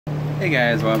Hey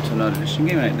guys, welcome to another edition of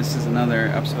Gamingnight. This is another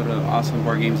episode of awesome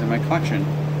board games in my collection.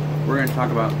 We're going to talk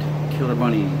about Killer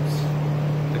Bunnies,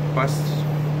 the quest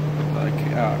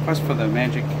for the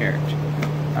magic carrot.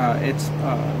 It's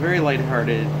a very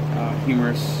lighthearted,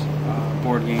 humorous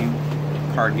board game,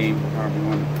 card game, however you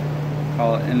want to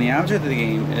call it. And the object of the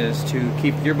game is to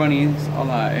keep your bunnies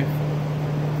alive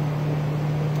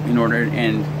in order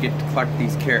and get to collect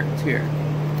these carrots here.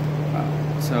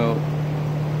 So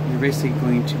you're basically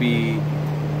going to be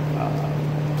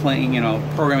playing,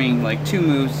 programming like two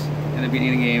moves in the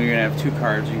beginning of the game. You're going to have two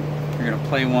cards. You're going to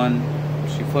play one,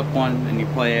 so you flip one, and you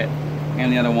play it,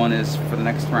 and the other one is for the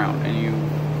next round. And you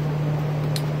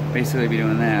basically be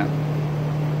doing that.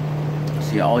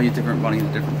 See all these different bunnies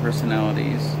with different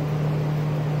personalities.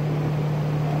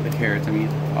 The carrots, I mean,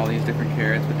 all these different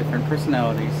carrots with different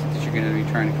personalities that you're going to be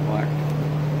trying to collect.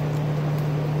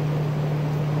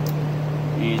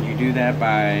 And you do that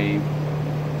by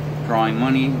drawing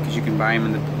money, because you can buy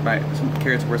them some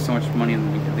carrots worth so much money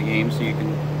in the game, so you can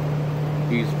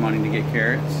use money to get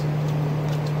carrots.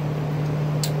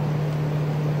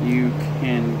 You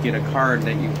can get a card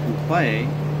that you can play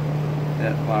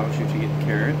that allows you to get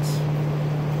carrots,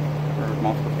 or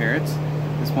multiple carrots.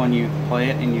 This one, you play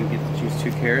it and you get to choose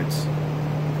two carrots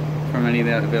from any of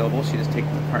that available. So you just take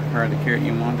the card, the carrot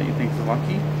you want that you think is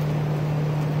lucky,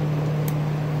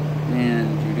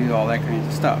 and you do all that kinds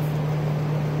of stuff.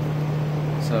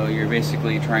 So you're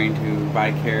basically trying to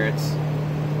buy carrots,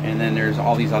 and then there's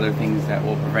all these other things that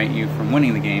will prevent you from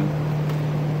winning the game.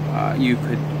 You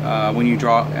could, when you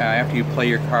draw, after you play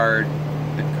your card,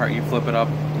 the card you flip it up,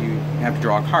 you have to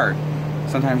draw a card.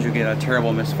 Sometimes you get a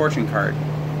terrible misfortune card.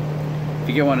 If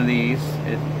you get one of these,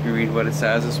 you read what it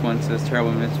says. This one says,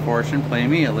 "Terrible misfortune, play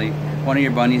immediately. One of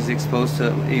your bunnies is exposed to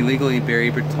illegally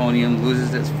buried plutonium,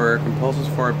 loses its fur, compulses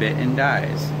for a bit, and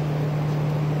dies.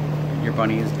 Your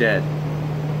bunny is dead.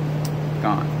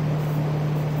 Gone."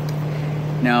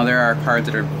 Now there are cards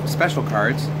that are special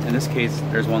cards. In this case,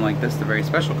 there's one like this, the very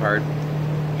special card.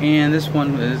 And this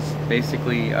one is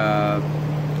basically,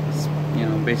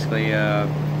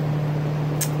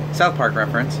 South Park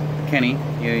reference. Kenny,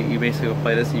 you basically will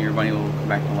play this and your bunny will come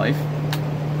back to life.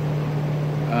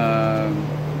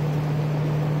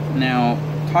 Now,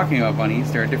 talking about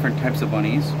bunnies, there are different types of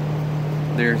bunnies.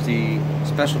 There's the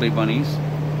specialty bunnies.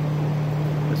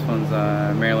 This one's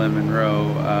a Marilyn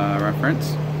Monroe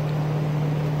reference.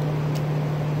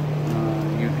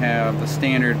 You have the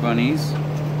standard bunnies.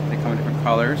 They come in different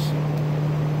colors.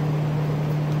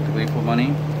 The Gleeful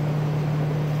Bunny,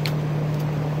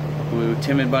 Blue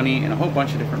Timid Bunny, and a whole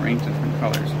bunch of different ranges of different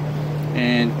colors.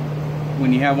 And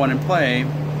when you have one in play,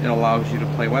 it allows you to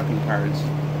play weapon cards.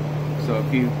 So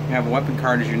if you have a weapon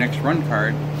card as your next run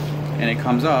card, and it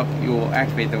comes up, you will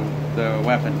activate the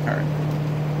weapon card.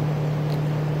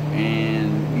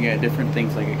 And you got different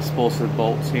things like explosive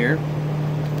bolts here.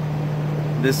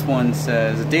 This one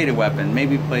says, "A data weapon may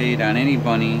be played on any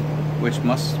bunny which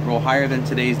must roll higher than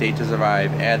today's date to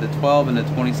survive. Add the 12 and the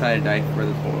 20-sided die for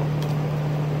the total."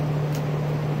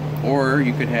 Or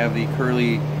you could have the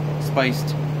curly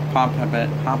spiced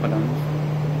poppadom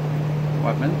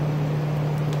weapon.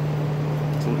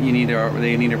 So they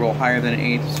need to roll higher than an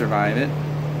 8 to survive it.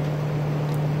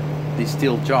 The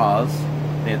steel jaws,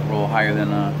 they have to roll higher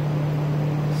than a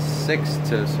 6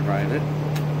 to survive it.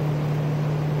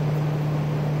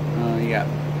 You got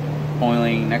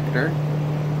boiling nectar.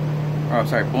 Oh,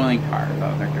 sorry, boiling tar,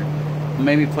 not nectar.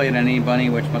 Maybe played on any bunny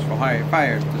which must roll higher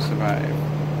fires to survive.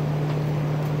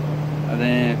 And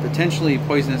then potentially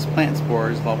poisonous plant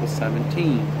spores, level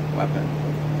 17 weapon.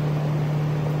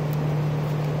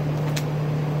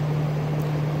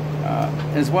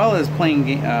 As well as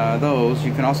playing those,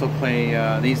 you can also play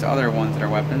these other ones that are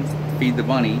weapons. Feed the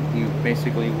bunny. You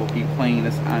basically will be playing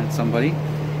this on somebody,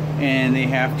 and they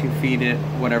have to feed it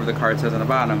whatever the card says on the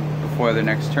bottom before their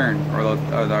next turn, or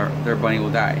their bunny will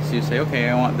die. So you say, okay,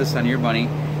 I want this on your bunny.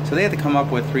 So they have to come up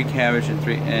with 3 cabbage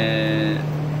and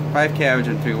 5 cabbage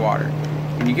and 3 water.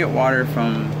 And you get water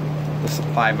from the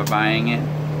supply by buying it,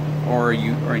 or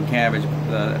in cabbage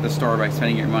at the store by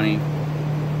spending your money.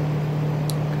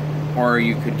 Or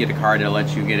you could get a card that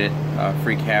lets you get it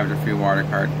free cabbage or free water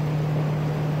card.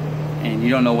 And you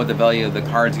don't know what the value of the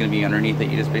card is going to be underneath it.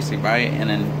 You just basically buy it, and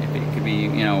then if it could be,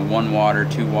 1 water,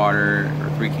 2 water, or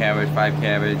 3 cabbage, 5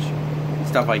 cabbage,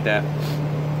 stuff like that.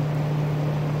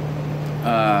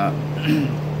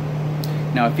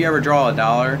 Now, if you ever draw a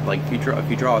dollar, like if you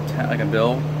draw a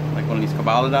bill, like one of these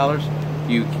Kabbalah dollars,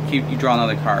 you draw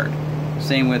another card.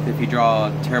 Same with if you draw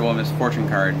a terrible misfortune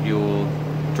card, you'll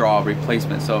draw a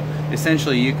replacement. So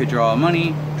essentially, you could draw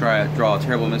money, draw a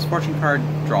terrible misfortune card,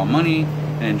 draw money,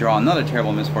 and then draw another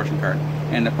terrible misfortune card.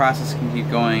 And the process can keep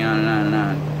going on and on and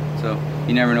on. So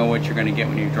you never know what you're going to get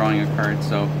when you're drawing a card.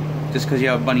 So just because you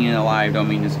have a bunny alive don't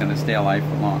mean it's going to stay alive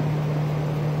for long.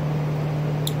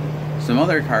 Some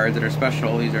other cards that are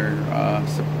special, these are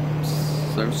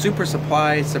Super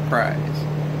Supply Surprise.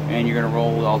 And you're going to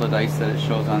roll all the dice that it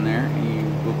shows on there, and you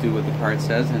will do what the card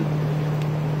says.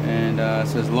 And it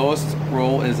says lowest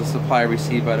roll is the supply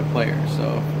received by the player.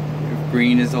 So if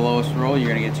green is the lowest roll, you're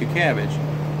going to get 2 cabbage.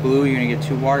 Blue, you're going to get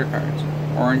 2 water cards.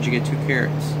 Orange, you get 2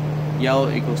 carrots. Yellow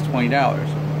equals $20.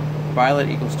 Violet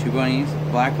equals 2 bunnies.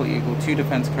 Black will equal 2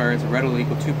 defense cards. Red will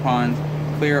equal 2 pawns.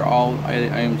 Clear all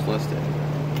items listed.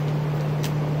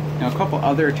 Now a couple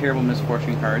other terrible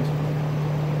misfortune cards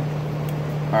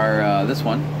are this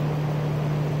one.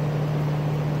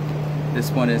 This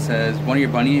one, it says one of your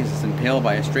bunnies is impaled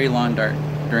by a stray lawn dart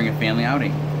during a family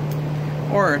outing.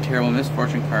 Or a terrible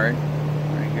misfortune card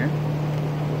right here.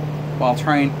 While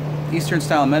trying Eastern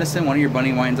style medicine, one of your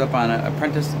bunny winds up on an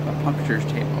apprentice acupuncturer's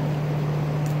table.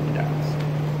 He dies.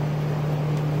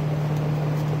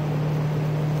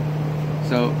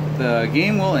 So the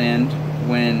game will end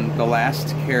when the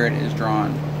last carrot is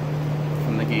drawn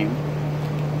from the game.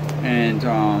 And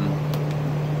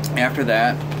after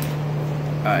that,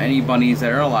 any bunnies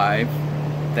that are alive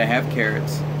that have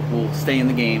carrots will stay in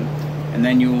the game, and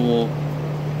then you will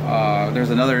there's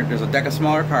a deck of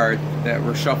smaller cards that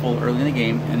were shuffled early in the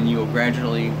game, and you will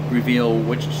gradually reveal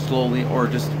which slowly, or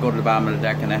just go to the bottom of the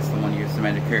deck and that's the one you gets the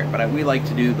magic carrot. But we like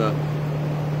to do the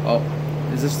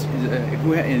is this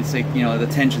who? It's like, you know, the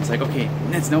tension's like, okay,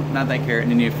 nope, not that carrot,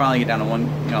 and then you finally get down to one.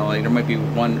 You know, like there might be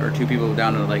 1 or 2 people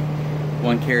down to like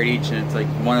 1 carrot each, and it's like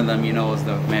one of them, you know, is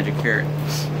the magic carrot.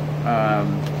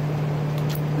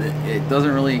 It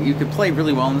doesn't really, you could play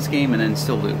really well in this game and then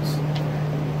still lose.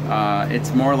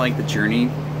 It's more like the journey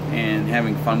and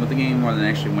having fun with the game more than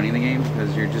actually winning the game,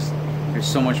 because there's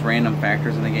so much random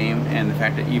factors in the game, and the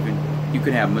fact that you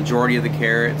could have majority of the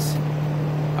carrots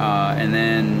and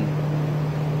then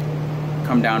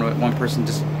come down to it, one person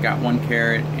just got 1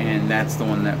 carrot and that's the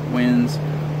one that wins,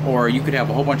 or you could have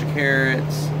a whole bunch of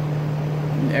carrots,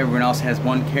 everyone else has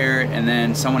 1 carrot, and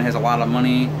then someone has a lot of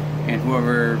money, and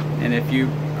if you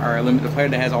are the player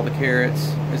that has all the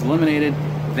carrots is eliminated,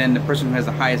 then the person who has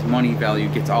the highest money value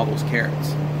gets all those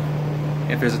carrots.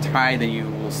 If there's a tie, then you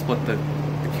will split the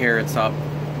carrots up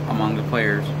among the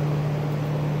players.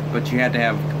 But you had to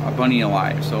have a bunny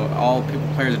alive, so all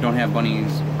players that don't have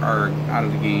bunnies are out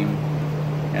of the game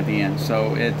at the end.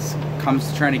 So it comes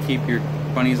to trying to keep your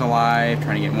bunnies alive,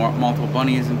 trying to get multiple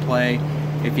bunnies in play.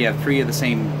 If you have 3 of the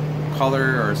same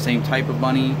color or same type of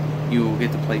bunny, you will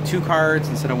get to play 2 cards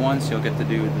instead of 1, so you'll get to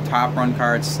do the top run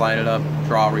cards, slide it up,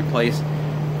 draw, replace,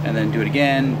 and then do it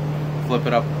again, flip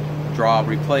it up, draw,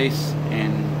 replace,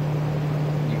 and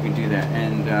you can do that.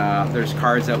 And there's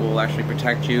cards that will actually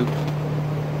protect you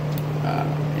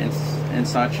and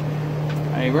such.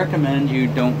 I recommend you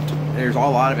don't, there's a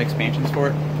lot of expansions for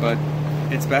it, but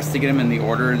it's best to get them in the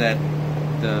order that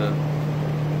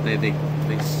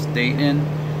they state in.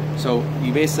 So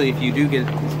you basically, if you do get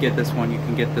this one, you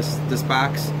can get this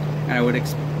box, and I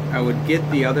would get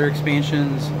the other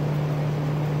expansions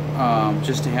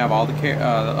just to have all the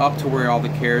up to where all the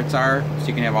carrots are, so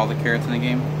you can have all the carrots in the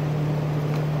game.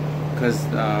 Because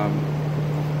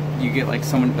you get like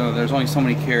there's only so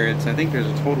many carrots. I think there's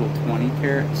a total of 20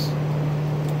 carrots,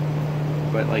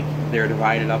 but like they're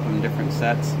divided up in different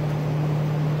sets.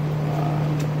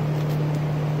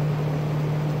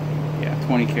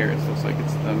 20 carrots, looks like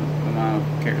it's the amount of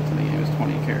carrots in the game is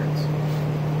 20 carrots.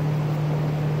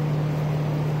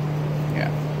 Yeah,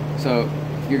 so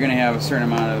you're going to have a certain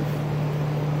amount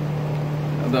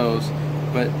of those,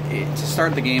 but to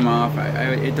start the game off,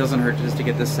 it doesn't hurt just to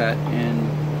get this set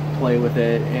and play with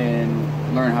it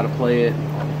and learn how to play it.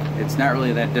 It's not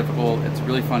really that difficult. It's a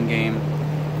really fun game.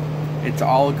 It's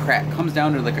all comes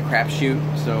down to like a crapshoot.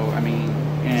 So I mean,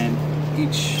 and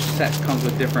each set comes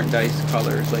with different dice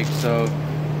colors. Like, so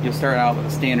you'll start out with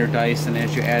a standard dice, and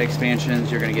as you add expansions,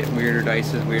 you're going to get weirder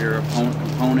dices, weirder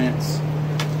components.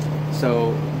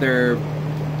 So they're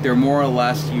more or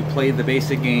less, you play the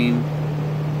basic game,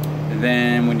 and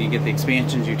then when you get the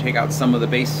expansions, you take out some of the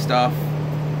base stuff.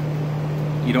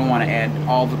 You don't want to add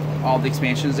all the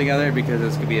expansions together, because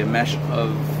this could be a mesh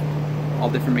of all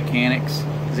different mechanics,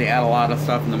 because they add a lot of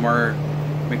stuff, and the more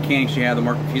mechanics you have, the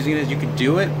more confusing it is. You could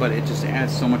do it, but it just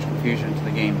adds so much confusion to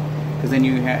the game, because then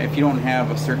if you don't have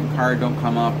a certain card don't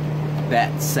come up,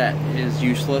 that set is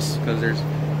useless, because there's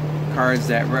cards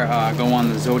that go on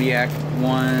the zodiac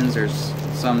ones. There's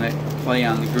some that play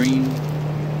on the green.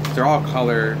 They're all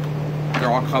color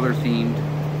themed.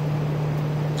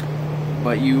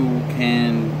 but you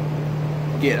can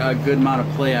get a good amount of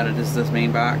play out of this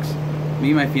main box. Me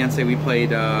and my fiance, we played,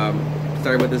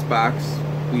 started with this box.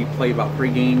 We played about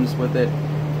 3 games with it,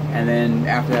 and then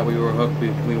after that we were hooked.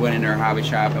 We went into our hobby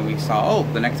shop and we saw, oh,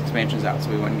 the next expansion's out, so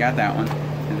we went and got that one.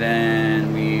 And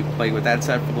then we played with that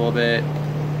set for a little bit,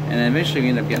 and then eventually we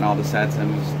ended up getting all the sets,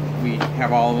 and we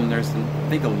have all of them. There's some, I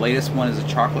think the latest one is a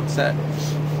chocolate set,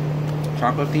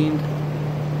 chocolate themed.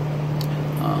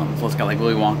 So it's got like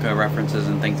Willy Wonka references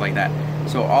and things like that.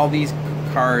 So all these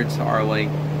cards are like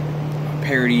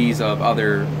parodies of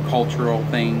other cultural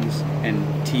things and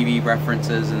TV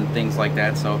references and things like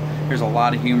that. So there's a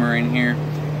lot of humor in here.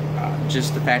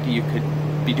 Just the fact that you could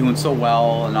be doing so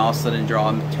well and all of a sudden draw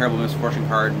a terrible misfortune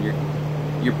card and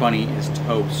your bunny is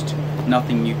toast.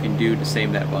 Nothing you can do to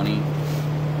save that bunny.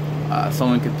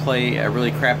 Someone could play a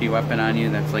really crappy weapon on you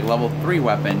that's like level 3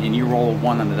 weapon, and you roll a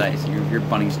 1 on the dice and your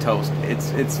bunny's toast.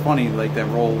 It's funny, like that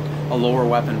roll a lower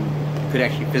weapon could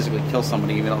actually physically kill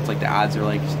somebody, even though it's like the odds are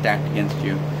like stacked against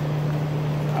you.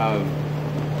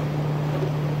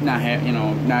 Not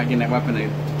getting that weapon to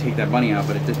take that bunny out,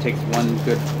 but it just takes one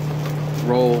good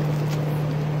roll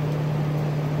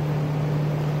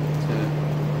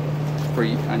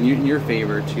in your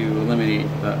favor to eliminate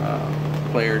the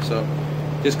player. So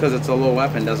just because it's a low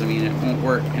weapon doesn't mean it won't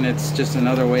work, and it's just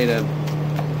another way to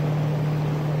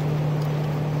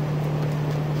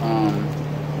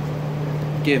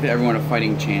give everyone a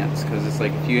fighting chance, because it's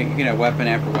like if you get a weapon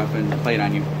after weapon played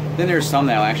on you, then there's some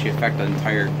that will actually affect an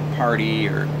entire party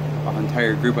or an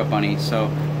entire group of bunnies. So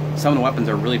some of the weapons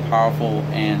are really powerful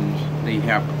and they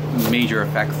have major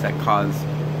effects that cause,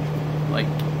 like,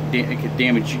 it could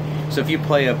damage you. So if you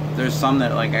play there's some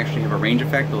that like actually have a range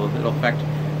effect. It'll affect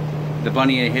the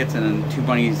bunny it hits and then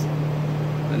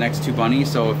the next 2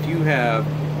 bunnies. So if you have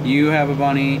a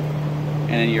bunny and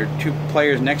then your 2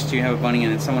 players next to you have a bunny,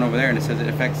 and then someone over there, and it says it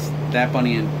affects that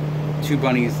bunny and 2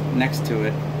 bunnies next to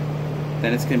it,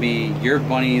 then it's going to be your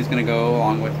bunny is going to go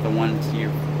along with the one to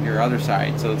your other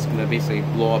side. So it's going to basically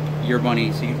blow up your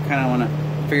bunny. So you kind of want to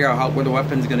figure out what the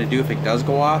weapon's going to do if it does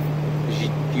go off, because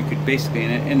you could basically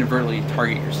inadvertently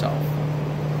target yourself.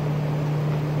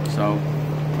 So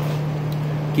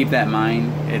keep that in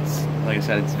mind. It's, like I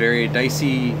said, it's a very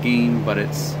dicey game, but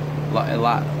it's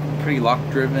pretty luck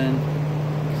driven.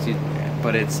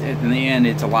 But in the end,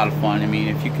 it's a lot of fun. I mean,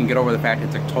 if you can get over the fact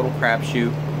it's a total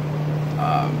crapshoot,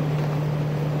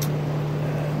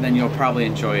 then you'll probably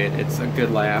enjoy it. It's a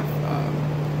good laugh.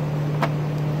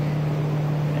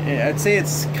 I'd say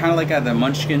it's kind of like the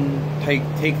Munchkin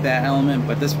take that element,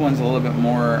 but this one's a little bit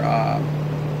more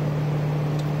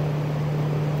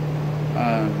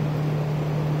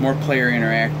player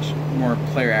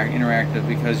interactive,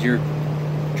 because you're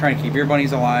trying to keep your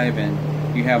bunnies alive, and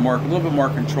you have a little bit more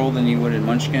control than you would in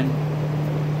Munchkin.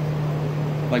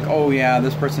 Like, oh yeah,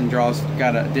 this person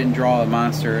didn't draw a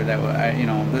monster that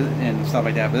and stuff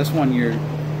like that. But this one, you're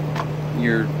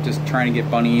just trying to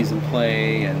get bunnies and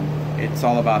play, and it's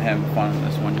all about having fun in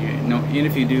this one. Even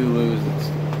if you do lose,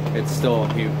 it's still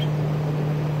huge.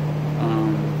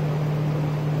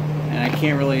 And I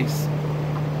can't really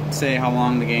say how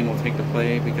long the game will take to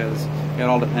play, because it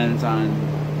all depends on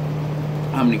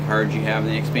how many cards you have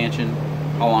in the expansion,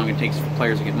 how long it takes for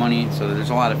players to get money. So there's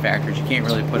a lot of factors. You can't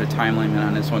really put a time limit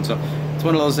on this one. So it's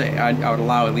one of those that I would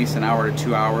allow at least 1 hour to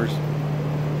 2 hours,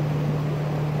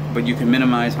 but you can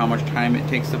minimize how much time it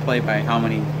takes to play by how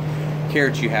many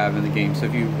carrots you have in the game. So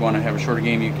if you want to have a shorter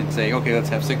game, you can say, okay, let's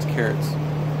have 6 carrots,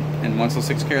 and once those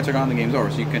 6 carrots are gone, the game's over.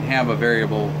 So you can have a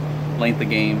variable length of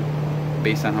game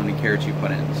based on how many carrots you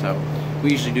put in. So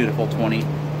we usually do the full 20.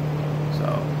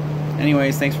 So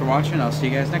anyways, thanks for watching. I'll see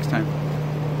you guys next time.